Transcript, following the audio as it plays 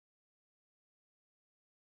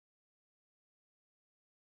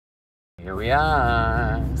Here we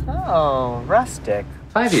are. Oh, rustic.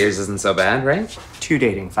 5 years isn't so bad, right? 2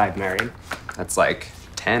 dating, 5 married. That's like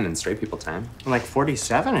 10 in straight people time. I'm like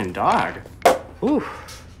 47 in dog. Ooh.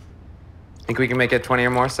 Think we can make it 20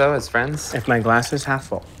 or more so as friends? If my glass is half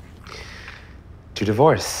full. To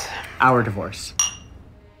divorce. Our divorce.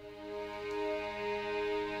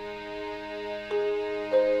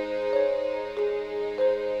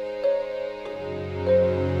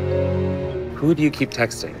 Who do you keep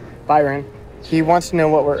texting? Byron. He wants to know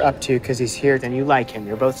what we're up to because he's here, then you like him.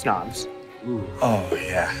 You're both snobs. Ooh. Oh,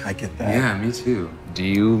 yeah, I get that. Yeah, me too. Do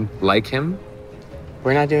you like him?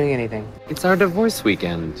 We're not doing anything. It's our divorce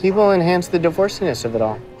weekend. He will enhance the divorciness of it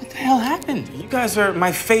all. What the hell happened? You guys are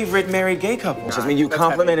my favorite married gay couple. Nah, I mean, you that's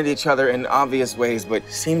complimented each other in obvious ways, but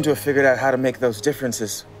seem to have figured out how to make those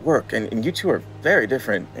differences work. And you two are very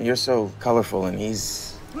different. And you're so colorful, and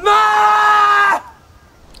he's...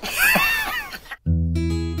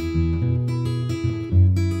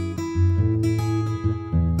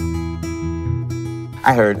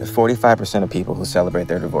 I heard 45% of people who celebrate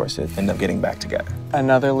their divorces end up getting back together.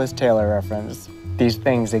 Another Liz Taylor reference. These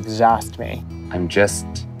things exhaust me. I'm just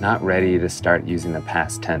not ready to start using the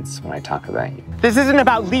past tense when I talk about you. This isn't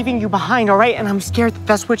about leaving you behind, all right? And I'm scared that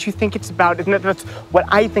that's what you think it's about, and that's what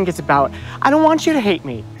I think it's about. I don't want you to hate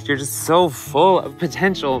me. You're just so full of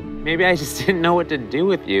potential. Maybe I just didn't know what to do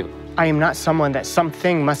with you. I am not someone that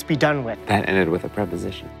something must be done with. That ended with a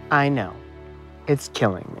preposition. I know. It's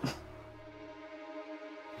killing me.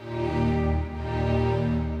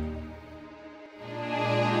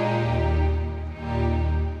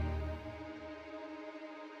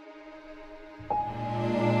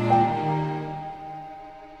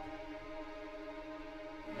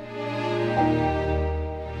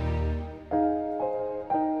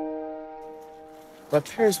 What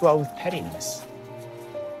pairs well with pettiness?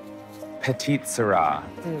 Petite Syrah.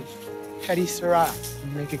 Petty Syrah.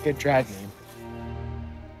 Make a good drag name.